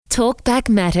Talkback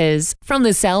Matters from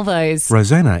the Salvos.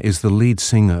 Rosanna is the lead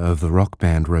singer of the rock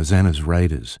band Rosanna's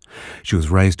Raiders. She was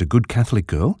raised a good Catholic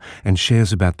girl and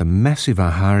shares about the massive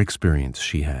aha experience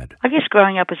she had. I guess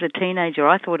growing up as a teenager,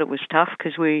 I thought it was tough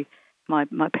because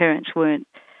my parents weren't,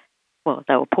 well,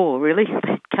 they were poor, really.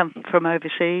 They'd come from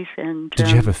overseas. And Did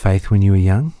you have a faith when you were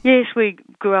young? Yes, we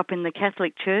grew up in the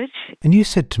Catholic Church. And you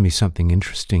said to me something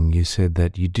interesting. You said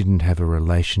that you didn't have a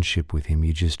relationship with him,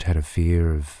 you just had a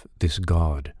fear of this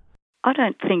God. I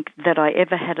don't think that I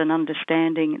ever had an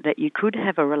understanding that you could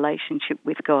have a relationship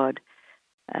with God.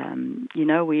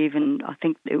 I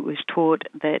think it was taught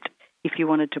that if you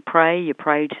wanted to pray, you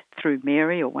prayed through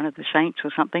Mary or one of the saints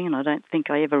or something, and I don't think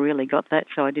I ever really got that,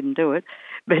 so I didn't do it.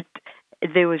 But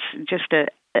there was just a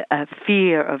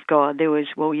fear of God. There was,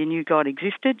 you knew God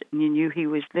existed, and you knew He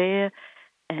was there,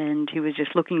 and He was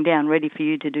just looking down, ready for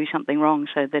you to do something wrong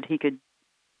so that He could,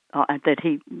 that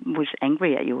He was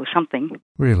angry at you or something.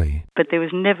 Really? But there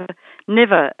was never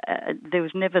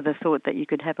the thought that you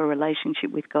could have a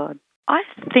relationship with God. I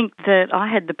think that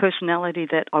I had the personality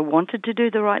that I wanted to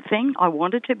do the right thing. I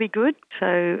wanted to be good.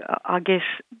 So I guess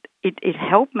it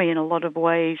helped me in a lot of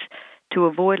ways to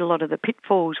avoid a lot of the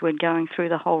pitfalls when going through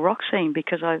the whole rock scene,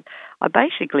 because I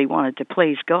basically wanted to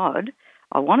please God.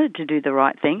 I wanted to do the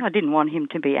right thing. I didn't want Him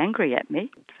to be angry at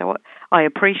me. So I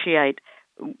appreciate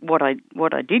what I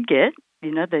did get,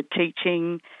 the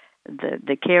teaching,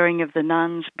 the caring of the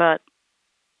nuns, but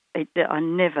I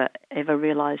never, ever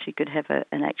realised you could have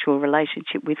an actual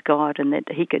relationship with God and that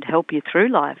He could help you through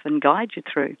life and guide you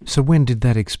through. So when did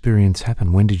that experience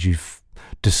happen? When did you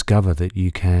discover that you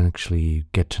can actually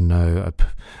get to know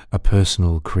a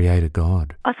personal creator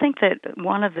God? I think that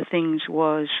one of the things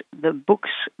was the books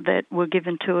that were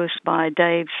given to us by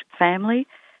Dave's family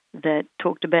that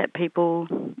talked about people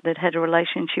that had a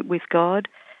relationship with God,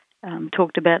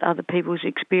 talked about other people's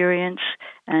experience,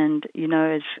 and,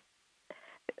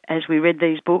 as we read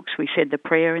these books, we said the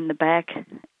prayer in the back,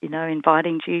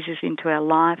 inviting Jesus into our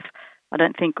life. I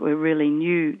don't think we really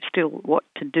knew still what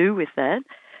to do with that,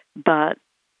 but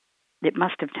it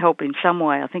must have helped in some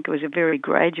way. I think it was a very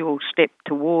gradual step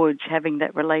towards having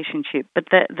that relationship. But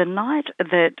the night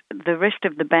that the rest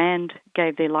of the band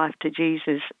gave their life to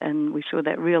Jesus and we saw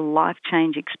that real life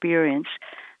change experience,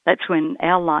 that's when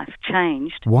our life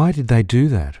changed. Why did they do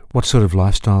that? What sort of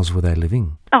lifestyles were they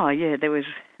living? Oh, yeah, there was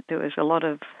a lot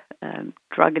of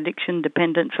drug addiction,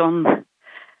 dependence on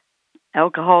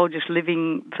alcohol, just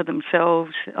living for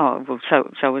themselves. Oh, well,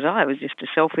 so was I. It was just a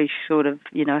selfish sort of,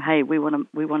 hey, we want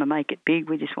to make it big.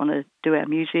 We just want to do our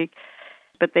music.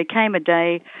 But there came a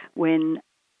day when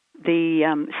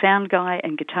the sound guy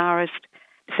and guitarist,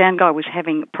 the sound guy was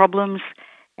having problems,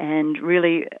 and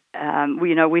really,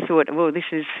 we thought, well,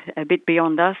 this is a bit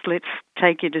beyond us. Let's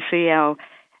take you to see our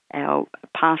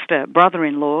pastor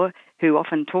brother-in-law, who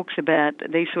often talks about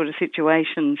these sort of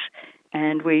situations.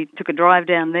 And we took a drive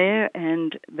down there,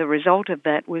 and the result of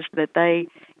that was that they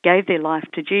gave their life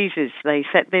to Jesus. They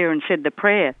sat there and said the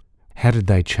prayer. How did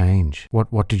they change?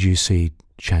 What did you see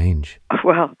change?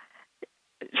 Well,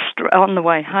 on the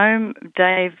way home,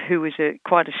 Dave, who was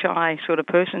quite a shy sort of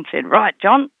person, said, "Right,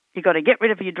 John, you've got to get rid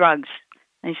of your drugs."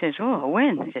 And he says, "Oh,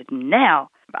 when?" He said, "Now."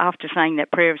 After saying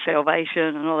that prayer of salvation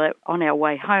and all that, on our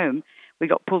way home, we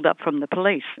got pulled up from the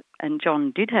police, and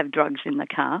John did have drugs in the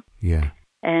car. Yeah.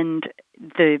 And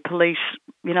the police,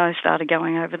 started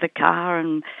going over the car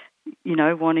and,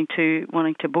 wanting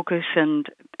to book us. And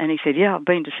he said, "Yeah, I've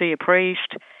been to see a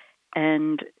priest,"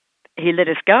 and he let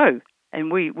us go.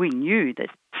 And we knew that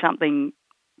something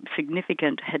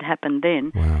significant had happened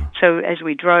then. Wow. So as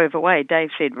we drove away,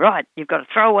 Dave said, "Right, you've got to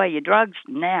throw away your drugs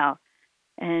now."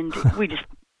 And we just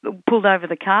pulled over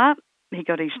the car. He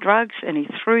got his drugs and he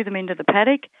threw them into the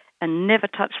paddock and never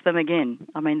touched them again.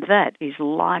 I mean, that is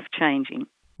life-changing.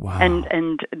 Wow. And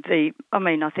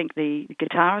I think the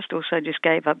guitarist also just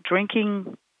gave up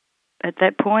drinking at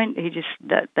that point. He just,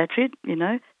 that's it,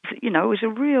 It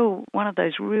was one of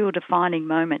those real defining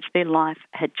moments. Their life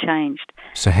had changed.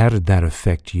 So how did that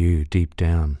affect you deep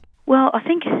down? Well, I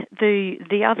think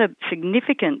the other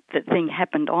significant thing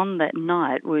happened on that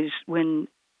night was when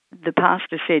the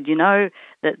pastor said,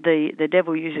 that the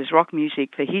devil uses rock music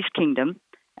for his kingdom,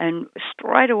 and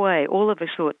straight away all of us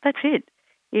thought, that's it.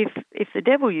 If the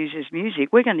devil uses music,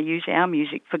 we're going to use our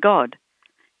music for God.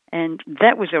 And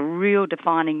that was a real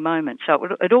defining moment. So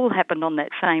it all happened on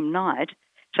that same night.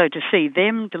 So to see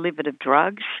them delivered of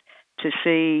drugs, to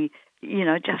see,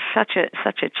 just such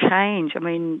a change. I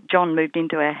mean, John moved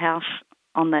into our house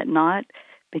on that night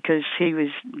because he was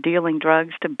dealing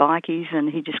drugs to bikies and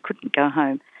he just couldn't go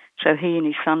home. So he and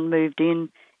his son moved in.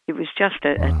 It was just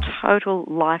a total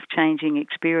life-changing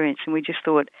experience, and we just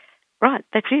thought, right,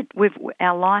 that's it.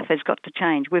 Our life has got to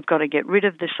change. We've got to get rid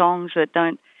of the songs that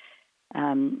don't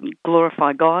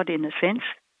glorify God in a sense,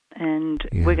 and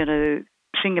we're going to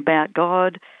sing about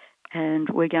God, and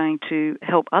we're going to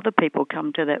help other people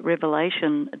come to that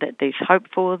revelation that there's hope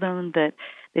for them, that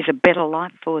there's a better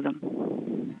life for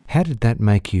them. How did that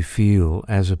make you feel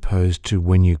as opposed to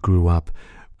when you grew up,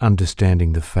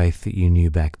 understanding the faith that you knew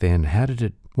back then?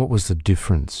 What was the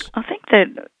difference? I think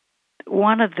that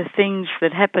one of the things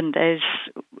that happened as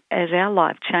our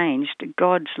life changed,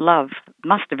 God's love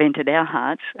must have entered our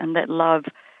hearts, and that love,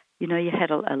 you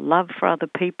had a love for other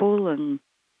people, and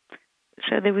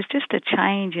so there was just a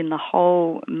change in the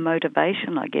whole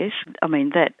motivation, I guess. I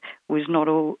mean, that was not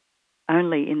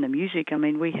only in the music. I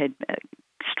mean, we had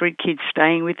street kids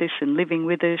staying with us and living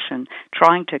with us, and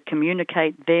trying to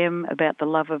communicate them about the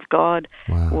love of God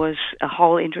was a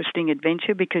whole interesting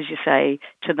adventure, because you say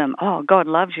to them, oh, God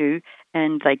loves you,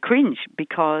 and they cringe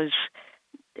because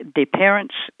their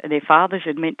parents, their fathers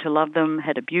had meant to love them,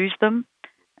 had abused them.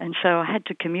 And so I had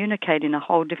to communicate in a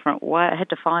whole different way. I had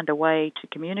to find a way to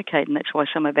communicate, and that's why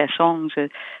some of our songs are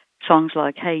songs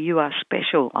like, hey, you are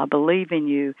special, I believe in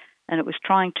you. And it was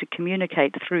trying to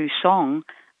communicate through song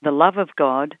the love of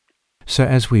God. So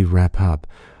as we wrap up,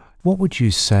 what would you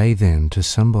say then to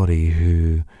somebody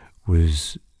who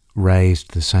was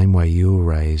raised the same way you were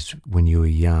raised when you were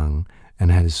young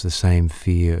and has the same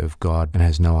fear of God and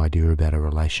has no idea about a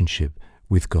relationship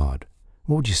with God?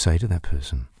 What would you say to that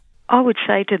person? I would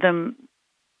say to them,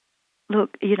 look,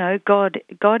 God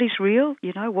is real.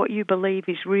 What you believe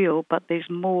is real, but there's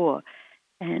more.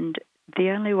 And the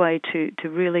only way to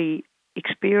really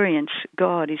experience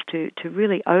God is to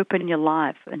really open your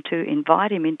life and to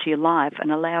invite Him into your life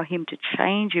and allow Him to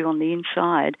change you on the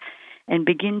inside and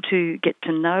begin to get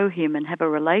to know Him and have a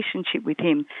relationship with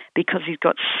Him, because He's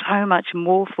got so much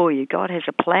more for you. God has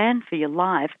a plan for your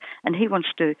life, and He wants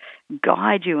to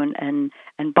guide you and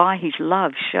by His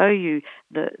love show you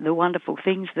the wonderful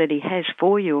things that He has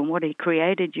for you and what He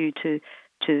created you to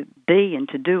be and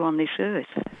to do on this earth.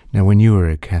 Now, when you were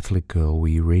a Catholic girl, were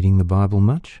you reading the Bible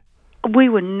much? We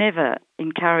were never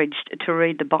encouraged to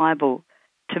read the Bible.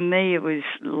 To me, it was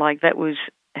like that was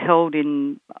held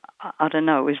in, I don't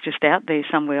know, it was just out there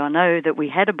somewhere. I know that we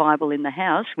had a Bible in the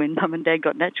house when Mum and Dad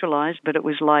got naturalised, but it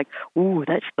was like, ooh,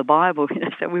 that's the Bible.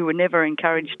 So we were never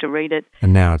encouraged to read it.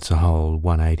 And now it's a whole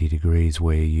 180 degrees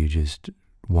where you just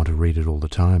want to read it all the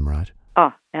time, right?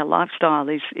 Oh, our lifestyle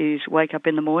is wake up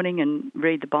in the morning and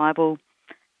read the Bible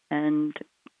and,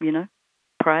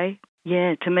 pray.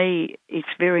 Yeah, to me, it's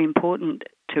very important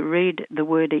to read the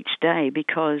Word each day,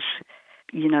 because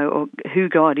who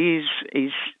God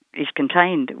is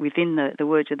contained within the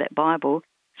words of that Bible.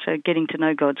 So getting to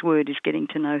know God's Word is getting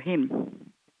to know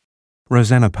Him.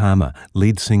 Rosanna Palmer,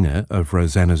 lead singer of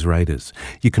Rosanna's Raiders.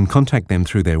 You can contact them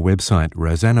through their website,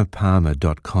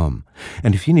 rosannapalmer.com.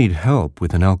 And if you need help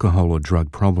with an alcohol or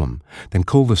drug problem, then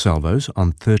call the Salvos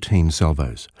on 13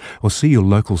 Salvos, or see your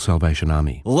local Salvation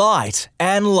Army. Light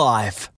and life.